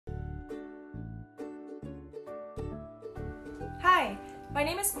Hi, my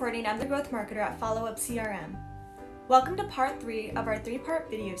name is Courtney and I'm the growth marketer at Followup CRM. Welcome to part 3 of our 3-part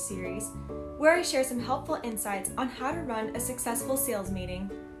video series, where I share some helpful insights on how to run a successful sales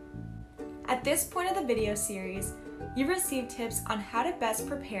meeting. At this point of the video series, you've received tips on how to best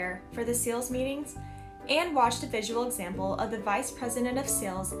prepare for the sales meetings and watched a visual example of the Vice President of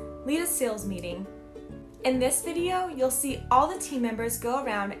Sales lead a sales meeting. In this video, you'll see all the team members go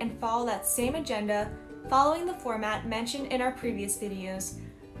around and follow that same agenda, following the format mentioned in our previous videos,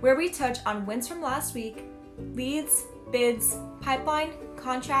 where we touch on wins from last week, leads, bids, pipeline,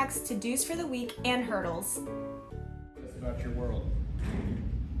 contracts, to-dos for the week, and hurdles. That's about your world.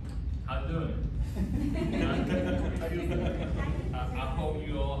 How you doing? I hope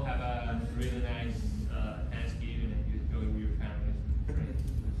you all have a really nice Thanksgiving and you enjoy with your families and friends.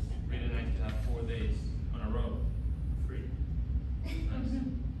 It's really nice to have 4 days on a row, free. Nice.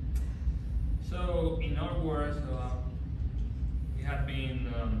 So, in our words, we have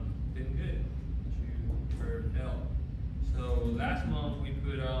been good to tell. So last month we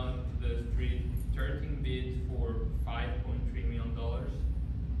put on the street 13 bids for $5.3 million.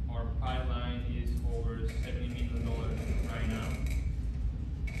 Our pipeline is over $70 million right now.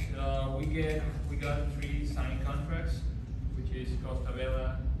 So we got 3 signed contracts, which is Costa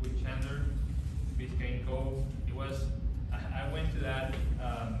Vela with Chandler, Biscayne Cove. I went to that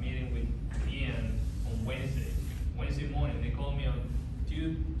meeting with Ian on Wednesday morning. They called me on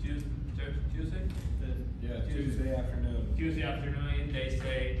Tuesday? Yeah, Tuesday afternoon. Tuesday afternoon,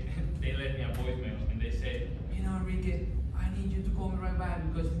 they left me a voicemail and they said, you know, Enrique, I need you to call me right back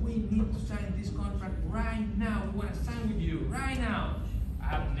because we need to sign this contract right now. We want to sign with you right now. I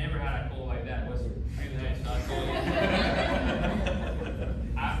have never had a call like that. It was really nice. So I called you.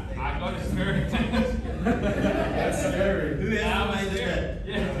 I got scared. That's scary. Who is that?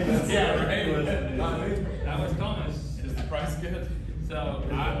 Yeah, right. That was Thomas. Is the price good? So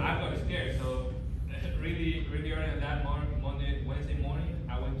I got scared. So really early on that Wednesday morning,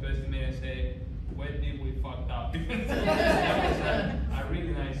 I went to estimate and say, where did we fucked up? That was a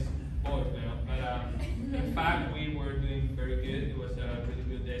really nice voicemail. But in fact, we were doing very good. It was a really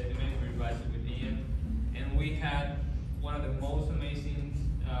good estimate. We revised it with Ian, and we had one of the most amazing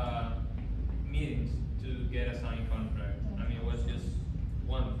meetings to get a signed contract. I mean, it was just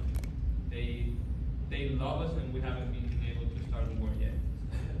wonderful. They love us, and we haven't been able to start the work yet.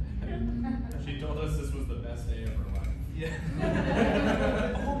 She told us this was the best day of her life. Yeah.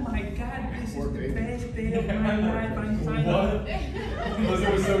 Oh my God, this is the best day of my life. I'm signing. What? Because it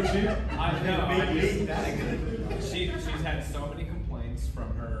was so cheap? I know. She's had so many complaints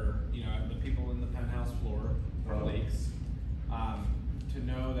from her, the people in the penthouse floor, colleagues, to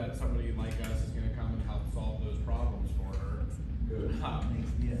know that somebody like us is going to come and help solve those problems for her. Good.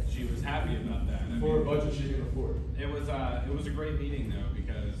 She was happy about that. For a budget she can afford. It was a great meeting though,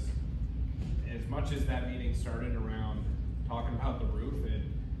 because as much as that meeting started around talking about the roof, it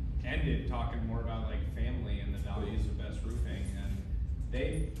ended talking more about like family and the values of Best Roofing, and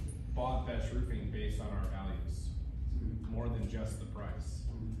they bought Best Roofing based on our values more than just the price.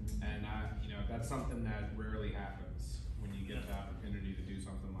 And that's something that rarely happens when you get the opportunity to do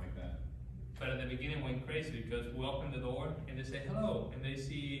something like that. But at the beginning it went crazy because we opened the door and they say hello, and they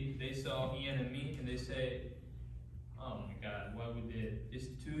saw Ian and me and they say, oh my God, what we did. These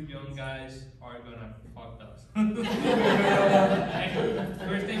 2 young guys are gonna fuck us.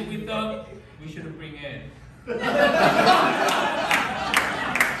 First thing we thought, we should have bring Ed.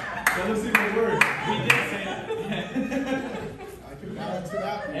 That was even worse. We did say that. I can balance it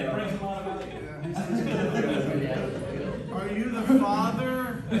out. It brings a lot of value. Are you the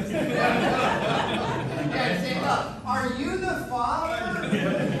father? Yeah, stand up. Are you the father?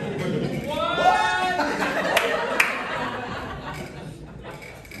 What?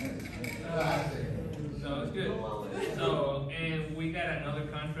 So it's good. So, and we got another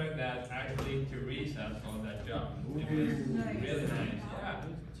contract that actually Teresa saw that job. It was really nice. Yeah.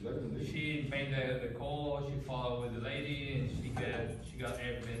 She made the call, she followed with the lady, and she got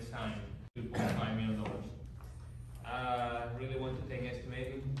everything signed. $2.5 million. I really want to thank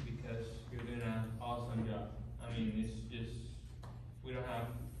Estimating because you're doing an awesome job. I mean, it's just, we don't have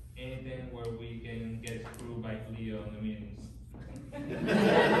anything where we can get screwed by Leo in the meetings.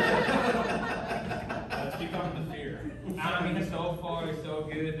 That's become the fear. I mean, so far it's so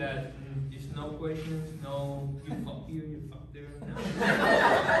good that there's no questions, no you fuck here, you fuck there.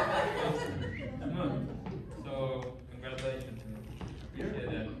 No. So congratulations. Appreciate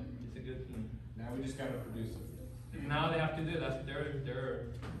that. It's a good team. Now we just gotta produce it. Now they have to do it. That's their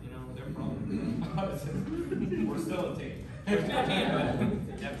problem. We're still a team. We're still a team,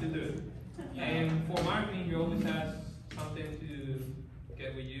 but you have to do it. And for marketing, you always ask something to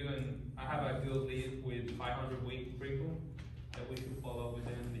get with you, and I have a good lead with 500 week sprinkle that we should follow up with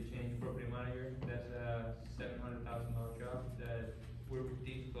them, the change property manager. That's a $700,000 job that we're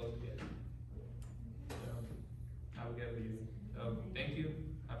pretty close to getting. So I will get with you. So thank you.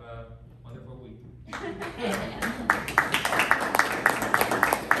 Have a wonderful week.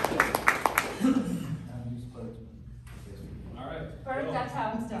 All right. First, that's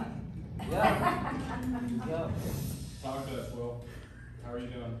how it's done. Yeah. Talk to us, Will. How are you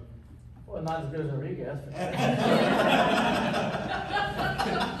doing? Well, not as good as Enrique, that's for sure.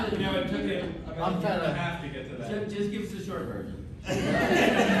 You know, it took him about a year and a half to get to that. Just give us the short version.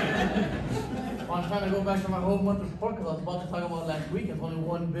 Well, I'm trying to go back to my whole month report because I was about to talk about last week. There's only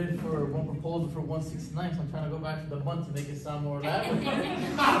one bid for one proposal for 169, so I'm trying to go back to the month to make it sound more elaborate.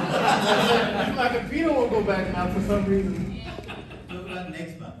 My computer won't go back now for some reason. What about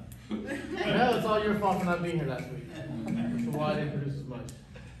next month? Well, it's all your fault for not being here last week. Which is why I didn't produce as much.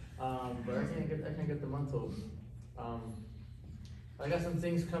 But I can get the month over. I got some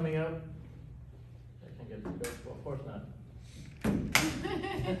things coming up. I can't get the well, of course not.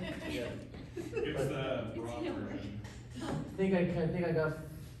 Yeah. Give us the raw version. I think I got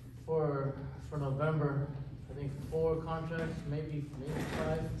for November. I think 4 contracts, maybe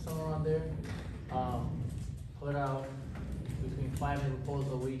 5, somewhere around there. Put out between 5 and 8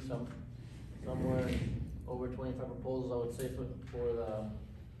 proposals a week, somewhere over 25 proposals, I would say for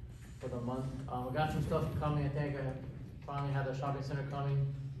the month. I got some stuff coming. I think I finally had the shopping center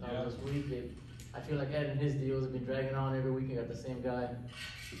coming this week. I feel like Ed and his deals have been dragging on every week. I got the same guy,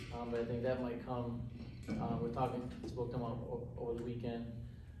 but I think that might come. Spoke to him over the weekend.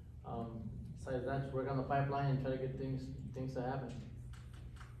 Besides that, work on the pipeline and try to get things to happen.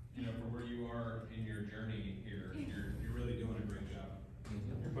 You know, for where you are in your journey here, you're really doing a great job.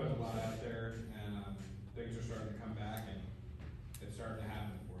 You're putting a lot out there, and things are starting to come back, and it's starting to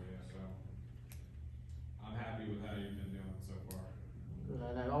happen for you. So I'm happy with how you've been doing so far. Good.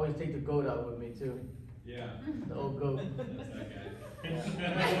 And I always take the goat out with me too. Yeah. The old goat. That's that guy.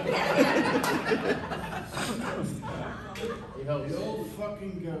 He helps. The old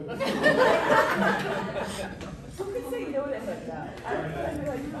fucking goat. Who could say no to him like that?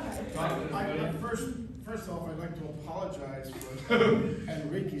 First off, I'd like to apologize for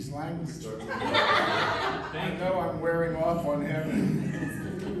Enrique's language. I know I'm wearing off on him.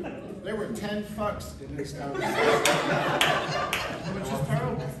 There were 10 fucks in this conversation, which is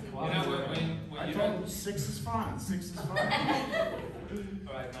terrible. You know, when I you told don't, him 6 is fine, 6 is fine.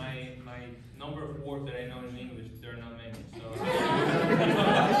 alright, my number of words that I know in English, there are not many, so.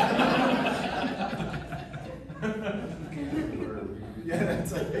 Yeah,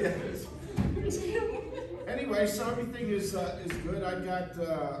 that's it. Anyway, so everything is good. I got,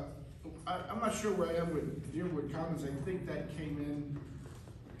 I'm not sure where I am with Deerwood Commons. I think that came in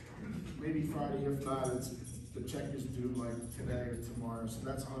maybe Friday. If not, the check is due like today or tomorrow. So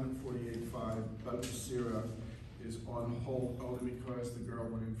that's 148.5. Bocacera is on hold only because the girl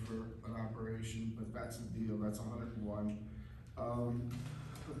went in for an operation, but that's a deal. That's 101.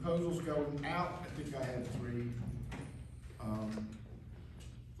 Proposals going out. I think I had 3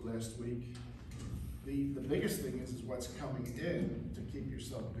 last week. The biggest thing is what's coming in to keep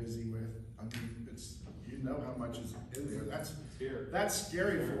yourself busy with. I mean, you know how much is in there. That's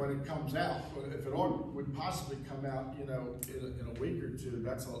scary for when it comes out. If it all would possibly come out, you know, in a week or 2,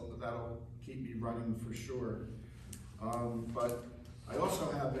 that'll keep me running for sure. But I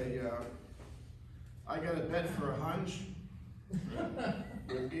also have I got a bet for a hunch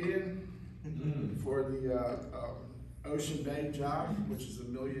with Ian for the Ocean Bay job, which is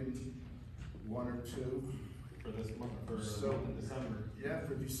 $1.1 million or 2 For this month, for December. Yeah,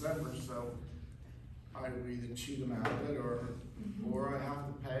 for December. So I either cheat them out of it, or I have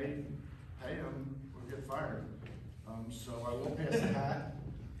to pay them or get fired. So I will pass a hat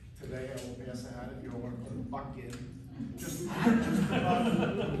today. I will pass a hat if you don't want to put a buck in. Just that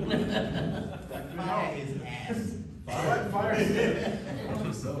could help. His ass. Fire his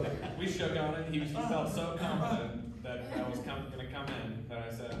ass. We shook on it. He felt so confident that was going to come in that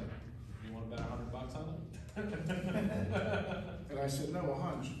I said, "You want to bet $100 on it?" And I said, no, a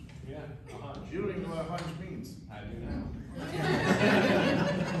hunch. Yeah, a hunch. You don't even know what a hunch means. I do now.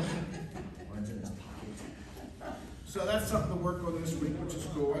 So that's something to work on this week, which is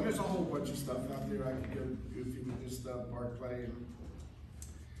cool. And there's a whole bunch of stuff out there. I could go goofy with this stuff. Barclay and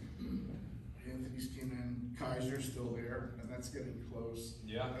Anthony's came in. Kaiser's still there, and that's getting close.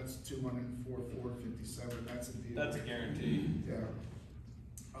 Yeah. That's 204,457. That's a deal. That's a guarantee. Yeah.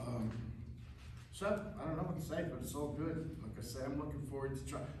 So I don't know what to say, but it's all good. Like I say, I'm looking forward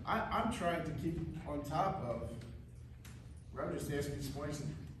to I'm trying to keep on top of Rob just asked me this morning, he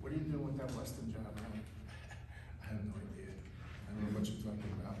said, what are you doing with that Weston job? And I'm like, I have no idea. I don't know what you're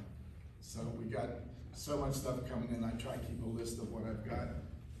talking about. So we got so much stuff coming in. I try to keep a list of what I've got.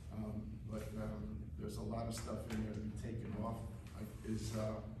 But there's a lot of stuff in there to be taken off.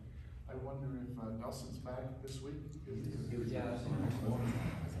 I wonder if Nelson's back this week? Yeah.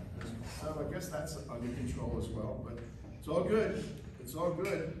 So I guess that's under control as well, but it's all good. It's all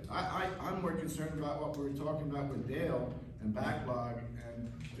good. I'm more concerned about what we were talking about with Dale and backlog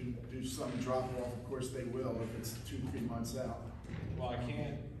and do some drop off. Of course they will if it's 2-3 months out. Well, I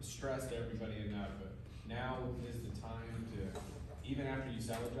can't stress to everybody enough, but now is the time to, even after you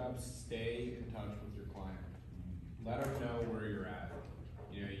sell a job, stay in touch with your client. Let them know where you're at.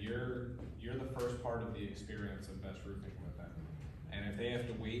 You know, you're the first part of the experience of Best Roofing with them. And if they have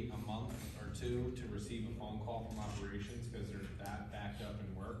to wait a month or two to receive a phone call from operations because they're that backed up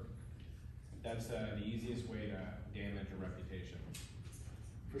in work, that's the easiest way to damage a reputation.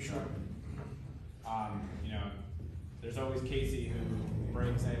 For sure. You know, there's always Casey who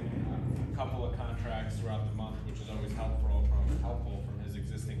brings in a couple of contracts throughout the month, which is always helpful from his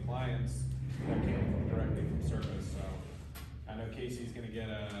existing clients that came directly from service. So I know Casey's going to get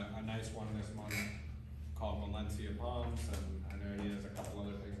a nice one this month called Valencia Palms, and I know he has a couple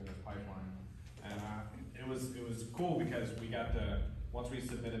other things in his pipeline. And it was cool because we got to, once we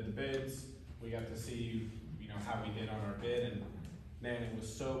submitted the bids, we got to see, you know, how we did on our bid, and man, it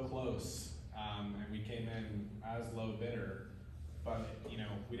was so close. And we came in as low bidder, but you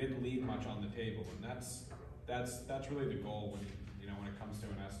know, we didn't leave much on the table, and that's really the goal when, you know, when it comes to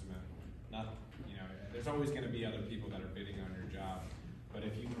an estimate. Not, you know, there's always going to be other people that are bidding on your job, but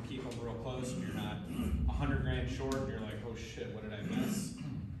if you can keep them real close and you're not 100 grand short, and you're like, oh shit, what did I miss?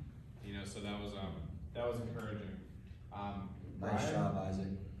 You know, so that was encouraging. Nice Brian? job,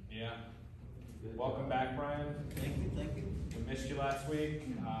 Isaac. Yeah. Welcome back, Brian. Thank you, thank you. We missed you last week.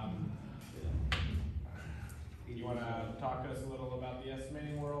 You want to talk to us a little about the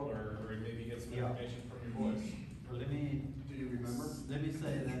estimating world, or maybe get some information from your boys? Well, let me. Do you remember? Let me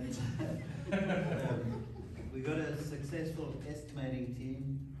say that we got a successful estimating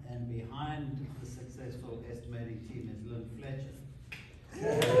team, and behind the successful estimating team is Lynn Fletcher.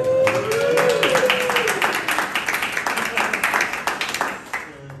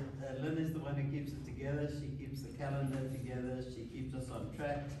 Lynn is the one who keeps it together. She keeps the calendar together. She keeps us on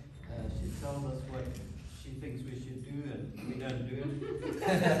track. She tells us what she thinks we should do, and we don't do it.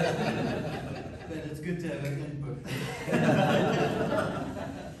 But it's good to have her input.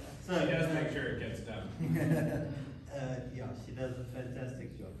 So he does make sure it gets done. Yeah, she does a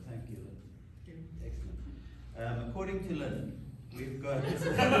fantastic job. Thank you, Lynn. Excellent. According to Lynn, we've got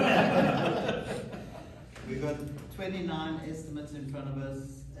 29 estimates in front of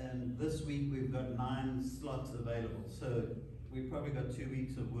us, and this week we've got 9 slots available. So we've probably got 2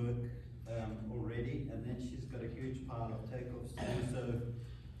 weeks of work already, and then she's got a huge pile of takeoffs to do. So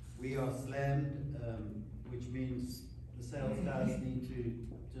we are slammed, which means the sales guys need to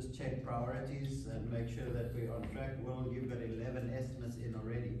just check priorities and make sure that we're on track. Well, you've got 11 estimates in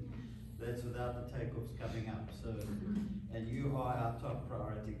already. That's without the takeoffs coming up. So, and you are our top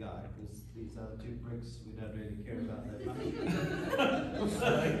priority guy, because these other 2 bricks we don't really care about that much.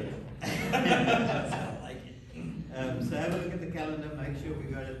 So have a look at the calendar, make sure we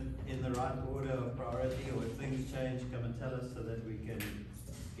got it in the right order of priority, or if things change, come and tell us so that we can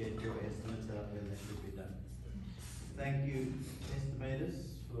get your estimates out when they should be done. Thank you, estimators,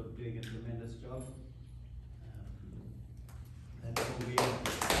 for doing a tremendous job. That's all we have.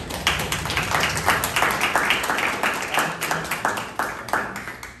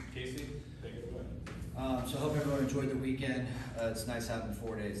 Casey, take it away. So I hope everyone enjoyed the weekend. It's nice having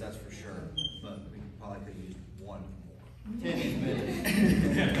 4 days, that's for sure. But we probably could use 1 more. 10 minutes.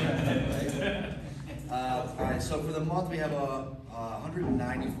 All right, so for the month we have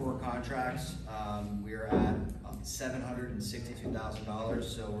 194 contracts. We're at $762,000,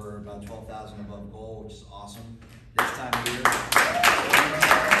 so we're about $12,000 above goal, which is awesome this time of year.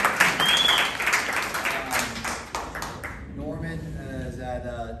 Norman is at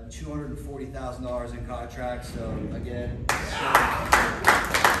 $240,000 in contracts, so again,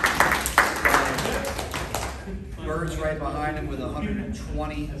 Bird's right behind him with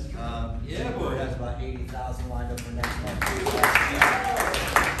 120. Bird has about 80,000 lined up for next month.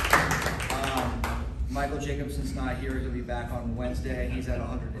 Michael Jacobson's not here. He'll be back on Wednesday. He's at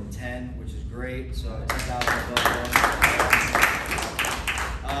 110, which is great. So 10,000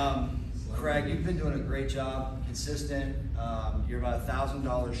 above. Craig, you've been doing a great job, consistent. You're about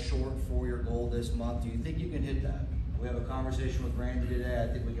 $1,000 short for your goal this month. Do you think you can hit that? We have a conversation with Randy today. I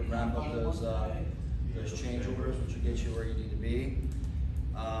think we can wrap up those those change orders, which will get you where you need to be.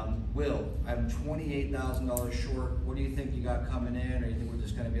 Will, I'm $28,000 short. What do you think you got coming in, or you think we're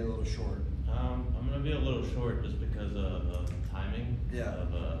just gonna be a little short? I'm gonna be a little short just because of timing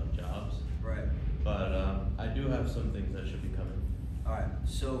of jobs. Right. But I do have some things that should be coming. All right,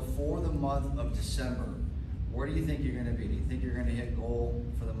 so for the month of December, where do you think you're gonna be? Do you think you're gonna hit goal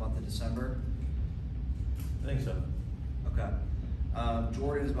for the month of December? I think so. Okay.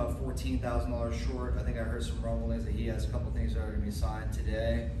 Jordan is about $14,000 short. I think I heard some rumblings that he has a couple things that are gonna be signed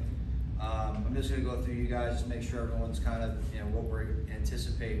today. I'm just gonna go through you guys, just make sure everyone's kind of, what we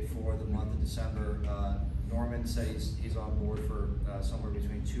anticipate for the month of December. Norman said he's on board for somewhere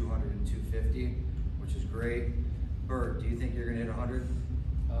between 200 and 250, which is great. Bert, do you think you're gonna hit 100?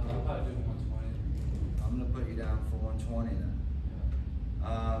 I'll probably do 120. I'm gonna put you down for 120 then.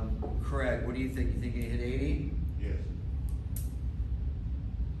 Yeah. Craig, what do you think? You think you hit 80? Yes.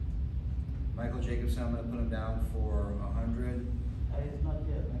 Michael Jacobson, I'm gonna put him down for 100. Hey, it's not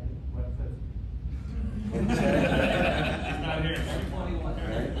yet, man. 150. Not here.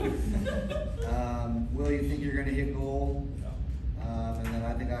 121. Will, you think you're gonna hit goal? And then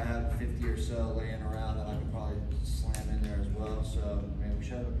I think I have 50 or so laying around that I can probably slam in there as well. So, we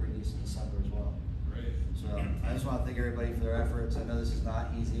should have a pretty decent December as well. Great. So, I just want to thank everybody for their efforts. I know this is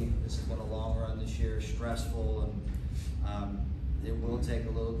not easy. This has been a long run this year, stressful, and it will take a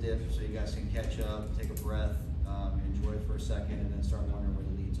little dip so you guys can catch up, take a breath, enjoy it for a second, and then start wondering where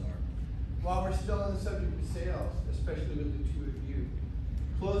the leads are. While we're still on the subject of sales, especially with the two of you,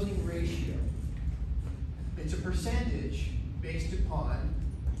 closing ratio. It's a percentage based upon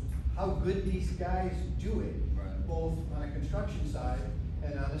how good these guys do it, Right. both on a construction side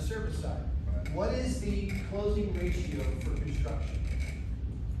and on a service side. Right. What is the closing ratio for construction?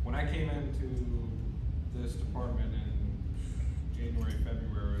 When I came into this department in January,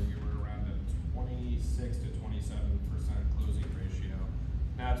 February, we were around a 26 to 27% closing ratio.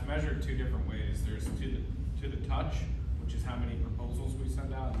 Now it's measured two different ways. There's to the touch, which is how many proposals we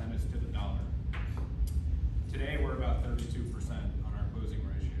send out, and then it's to the dollar. Today we're about 32% on our closing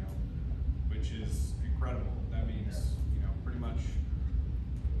ratio, which is incredible. That means, pretty much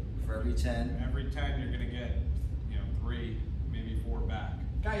For every 10. every 10 you're gonna get, 3, maybe 4 back.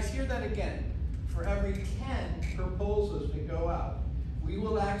 Guys, hear that again. For every 10 proposals that go out, we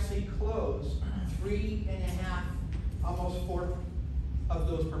will actually close 3.5, almost 4 of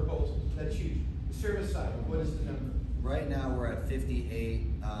those proposals. That's huge. The service side, what is the number? Right now, we're at 58.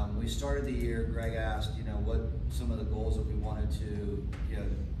 We started the year, Greg asked, what some of the goals that we wanted to,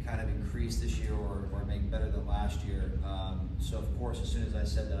 kind of increase this year or make better than last year. So of course, as soon as I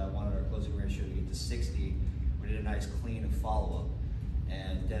said that I wanted our closing ratio to get to 60, we did a nice clean of follow-up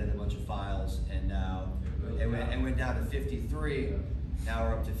and deaded a bunch of files, and now it went down to 53. Now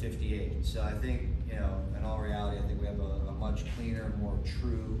we're up to 58. So I think, in all reality, I think we have a much cleaner, more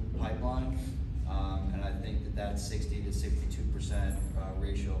true pipeline. And I think that 60 to 62%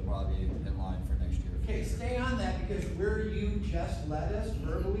 ratio will probably be in line for next year. Okay, stay on that, because where you just led us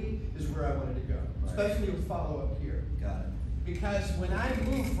verbally is where I wanted to go, Right. especially with follow-up here. Got it. Because when I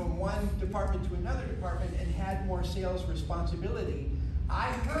moved from one department to another department and had more sales responsibility,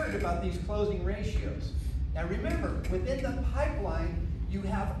 I heard about these closing ratios. Now remember, within the pipeline, you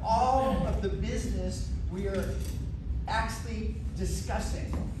have all of the business we are actually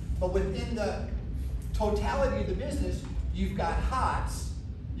discussing. But within the totality of the business, you've got hots,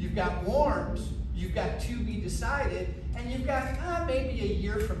 you've got warms, you've got to be decided, and you've got maybe a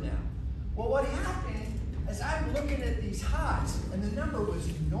year from now. Well, what happened is I'm looking at these hots, and the number was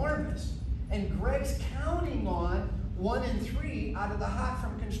enormous, and Greg's counting on 1 and 3 out of the hot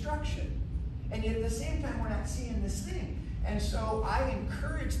from construction. And yet at the same time, we're not seeing this thing. And so I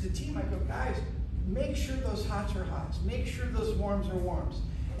encourage the team, I go, guys, make sure those hots are hots, make sure those warms are warms.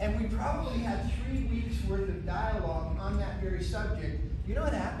 And we probably had 3 weeks worth of dialogue on that very subject. You know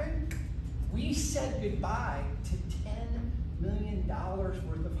what happened? We said goodbye to $10 million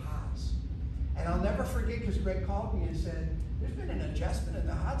worth of hots. And I'll never forget, because Greg called me and said, there's been an adjustment in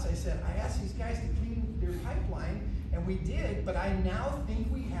the hots. I said, I asked these guys to clean their pipeline, and we did, but I now think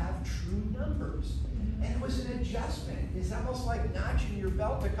we have true numbers. And it was an adjustment. It's almost like notching your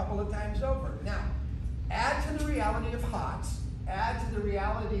belt a couple of times over. Now, add to the reality of hots, add to the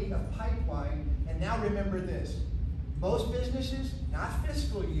reality of pipeline, and now remember this. Most businesses, not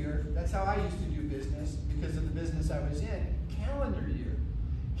fiscal year, that's how I used to do business because of the business I was in, calendar year.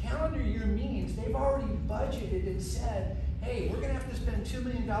 Calendar year means they've already budgeted and said, hey, we're gonna have to spend $2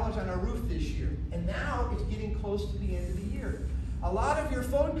 million on our roof this year. And now it's getting close to the end of the year. A lot of your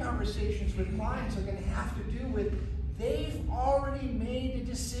phone conversations with clients are gonna have to do with, they've already made a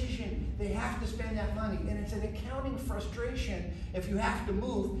decision. they have to spend that money. And it's an accounting frustration if you have to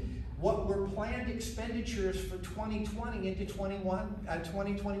move what were planned expenditures for 2020 into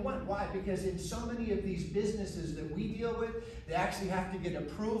 2021. Why? Because in so many of these businesses that we deal with, they actually have to get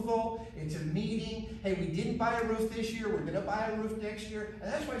approval. It's a meeting. Hey, we didn't buy a roof this year. We're going to buy a roof next year.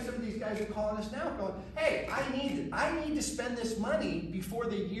 And that's why some of these guys are calling us now going, hey, I need to spend this money before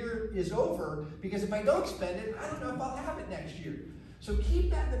the year is over, because if I don't spend it, I don't know if I'll have it next year. So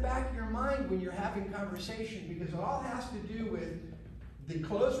keep that in the back of your mind when you're having conversation, because it all has to do with the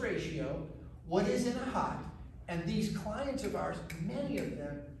close ratio, what is in a hot, and these clients of ours, many of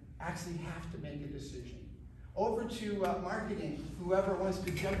them actually have to make a decision. Over to marketing, whoever wants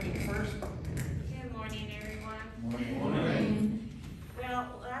to jump in first. Good morning, everyone. Morning. Morning. Well,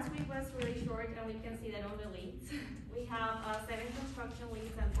 last week was really short, and we can see that on the leads. We have 7 construction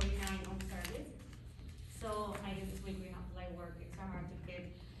leads and 49 on service. So I guess this week we have to work extra hard to get,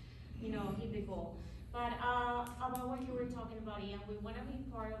 hit the goal. But about what you were talking about, Ian, we want to be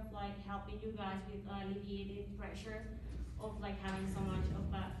part of helping you guys with alleviating pressure of having so much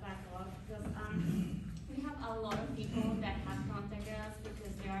of backlog, because we have a lot of people that have contacted us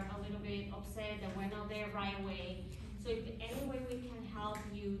because they are a little bit upset that we're not there right away. So if any way we can help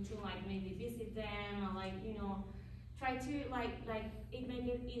you to maybe visit them or try to it make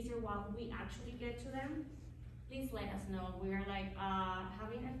it easier while we actually get to them, please let us know. We're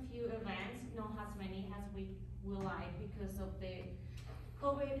having a few events, not as many as we would like because of the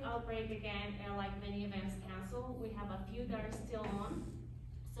COVID outbreak again, and many events canceled. We have a few that are still on,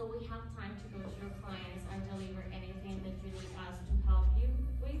 so we have time to go to your clients and deliver anything that you need us to help you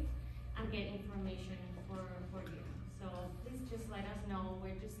with and get information for you. So please just let us know.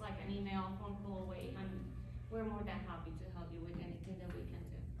 We're just an email, phone call away, and we're more than happy to help you with anything that we can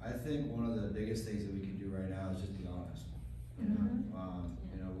do. I think one of the biggest things that we can do right now is just be honest.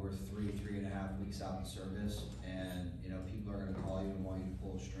 We're 3.5 weeks out in service, and people are going to call you and want you to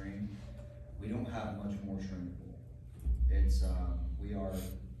pull a string. We don't have much more string to pull. It's we are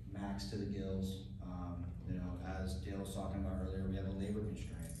max to the gills. As Dale was talking about earlier, we have a labor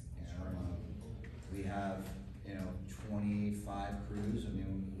constraint. We have 25 crews.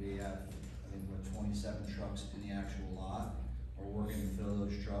 We have 27 trucks in the actual lot. We're working to fill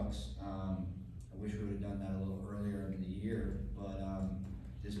those trucks. I wish we would have done that a little earlier in the year, but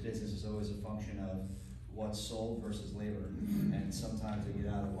this business is always a function of what's sold versus labor, and sometimes they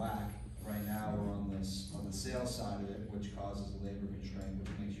get out of whack. Right now we're on the sales side of it, which causes a labor constraint,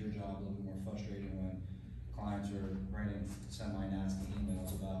 which makes your job a little bit more frustrating when clients are writing semi-nasty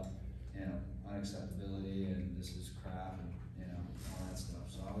emails about unacceptability and this is crap and all that stuff.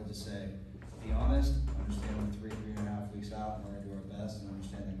 So I would just say, be honest, understand we're 3.5 weeks out, and we're going to do our best, and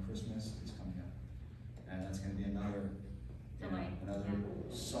understand that Christmas is coming up. And that's going to be another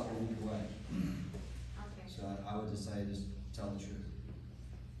subtle week away. Okay. So I would just say, just tell the truth.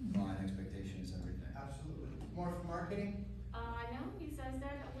 Client expectation is everything. Absolutely. More for marketing? No, besides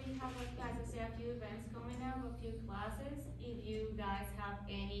that, we have, guys, I say a few events coming up, a few classes. If you guys have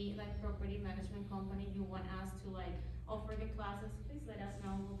any property management company you want us to offer the classes, please let us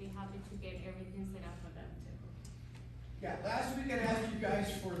know. We'll be happy to get everything set up for them too. Yeah, last week I asked you guys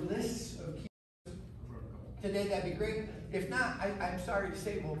for lists of key. Today that'd be great. If not, I'm sorry to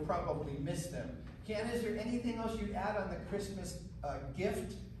say we'll probably miss them. Ken, is there anything else you'd add on the Christmas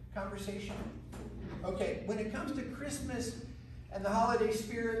gift conversation? Okay, when it comes to Christmas and the holiday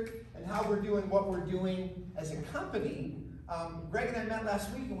spirit and how we're doing what we're doing as a company, Greg and I met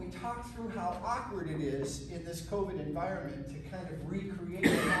last week and we talked through how awkward it is in this COVID environment to kind of recreate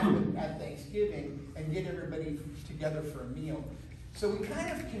what happened at Thanksgiving and get everybody together for a meal. So we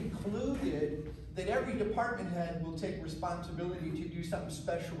kind of concluded that every department head will take responsibility to do something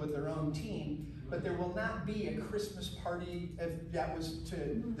special with their own team, but there will not be a Christmas party, if that was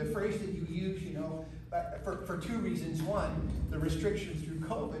to the phrase that you use, for 2 reasons. One, the restrictions through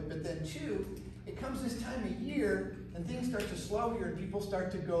COVID, but then 2, it comes this time of year and things start to slow here and people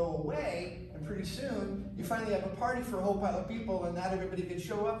start to go away, and pretty soon you finally have a party for a whole pile of people and not everybody can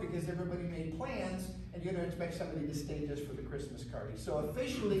show up because everybody made plans, and you're going to expect somebody to stay just for the Christmas party. So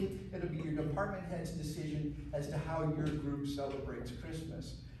officially, it'll be your department head's decision as to how your group celebrates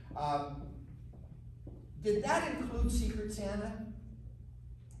Christmas. Did that include Secret Santa?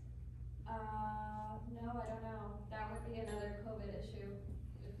 No, I don't know. That would be another COVID issue.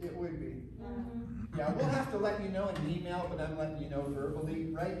 It would be. Mm-hmm. Yeah, we'll have to let you know in an email, but I'm letting you know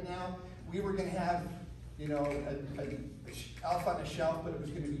verbally. Right now, we were going to have, elf on a shelf, but it was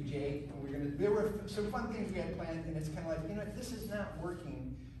going to be Jake. And there were some fun things we had planned, and it's kind of like, this is not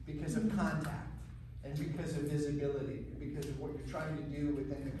working because of contact and because of visibility, because of what you're trying to do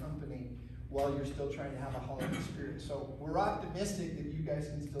within the company. while you're still trying to have a holiday spirit. So we're optimistic that you guys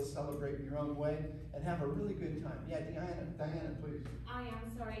can still celebrate in your own way and have a really good time. Yeah, Diana, please. I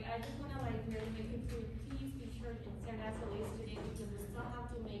am sorry. I just want to really make it clear. Please be sure to send us a list today because we still have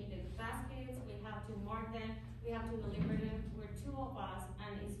to make the baskets. We have to mark them. We have to deliver them. We're 2 of us,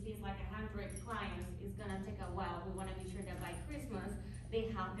 and it feels like 100 clients. It's gonna take a while. We want to be sure that by Christmas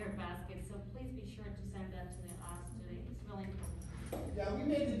they have their baskets. So please be sure to send that to us today. It's really important. Yeah, we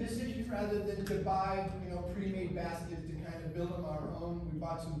made the decision rather than to buy, pre-made baskets to kind of build them our own. We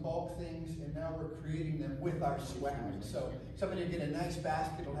bought some bulk things, and now we're creating them with our swag. So somebody will get a nice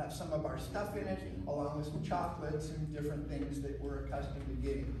basket. It'll have some of our stuff in it, along with some chocolates and different things that we're accustomed to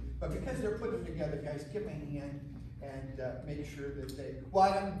getting. But because they're putting them together, guys, give them a hand and make sure that they.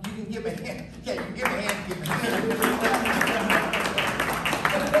 Well, you can give a hand. Yeah, you can give a hand. Give a hand.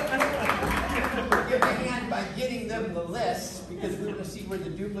 Give a hand by getting them the list, because we're going to see where the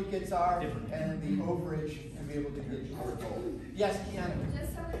duplicates are and the overage to be able to get your goal. Yes, Kiana?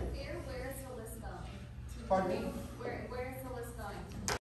 Just so we're clear, where is the list going? Pardon me? Where is